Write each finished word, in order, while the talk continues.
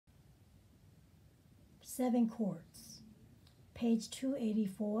7 chords, page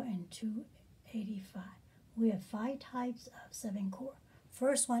 284 and 285. We have 5 types of 7 chord.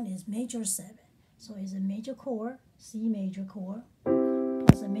 First one is major 7. So it's a major chord, C major chord,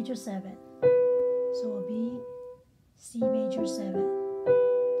 plus a major 7. So it will be C major 7.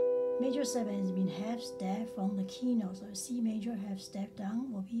 Major 7 is mean half step from the key note. So C major half step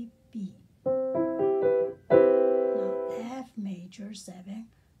down will be B. Now F major 7,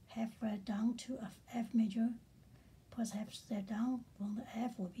 half fret down to F major, plus half step down from the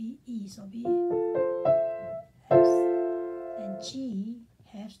F will be E. So B. F. And G,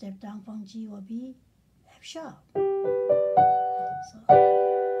 half step down from G will be F sharp. So,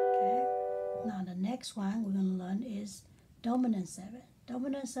 okay. Now the next one we're going to learn is dominant 7.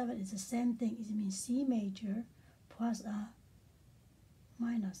 Dominant 7 is the same thing. It means C major plus a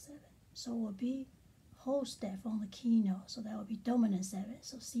minor 7. So it will be whole step from the key note. So that will be dominant 7.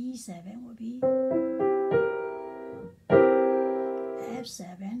 So C7 will be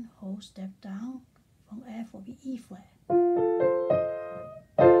F7, whole step down from F will be E flat.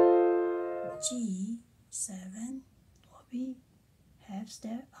 G7 will be half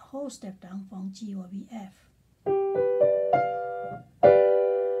step, a whole step down from G will be F.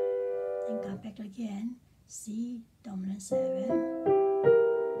 Then come back again, C dominant 7.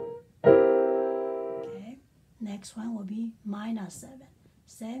 Okay, next one will be minor 7.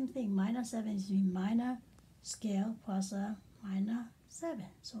 Same thing, minor 7 is minor scale plus a minor 7.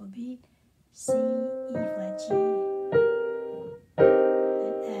 So it will be C, E flat, G.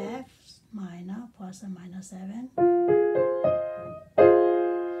 Then F minor plus a minor 7.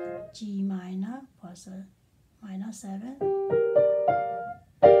 G minor plus a minor 7.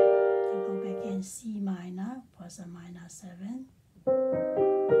 Then go back in C minor plus a minor 7.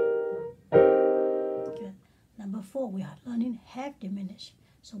 Good. Number 4, we are learning half diminished.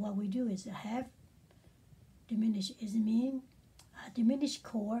 So what we do is a half diminished is mean a diminished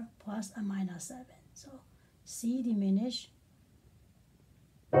chord plus a minor 7. So C diminished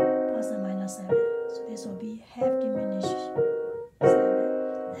plus a minor 7. So this will be half diminished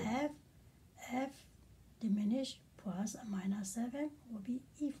 7. F diminished plus a minor 7 will be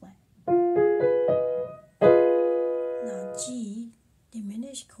E flat. Now G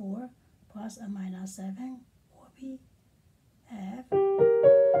diminished chord plus a minor 7 will be F.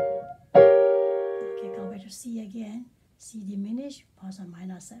 Okay, go back to C again. C diminished plus a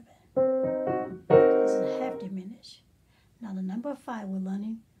minor 7. This is half diminished. Now the number 5 we're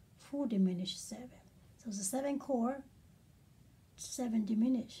learning full diminished 7. So it's a 7 chord, 7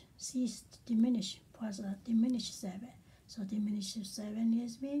 diminished. C diminished plus a diminished 7. So diminished 7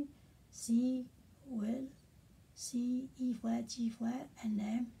 is mean C with C, E flat, G flat, and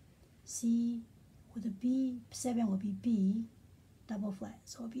then C with a B, 7 will be B, double flat.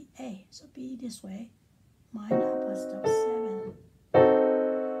 So it'll be A. So B this way, minor plus double 7.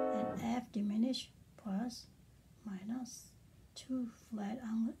 And F diminished plus minus 2 flat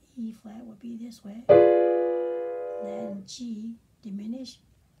on the E flat will be this way. Then G diminished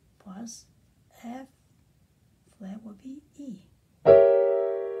plus F flat will be E.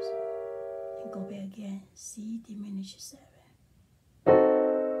 And go back again, C diminished 7.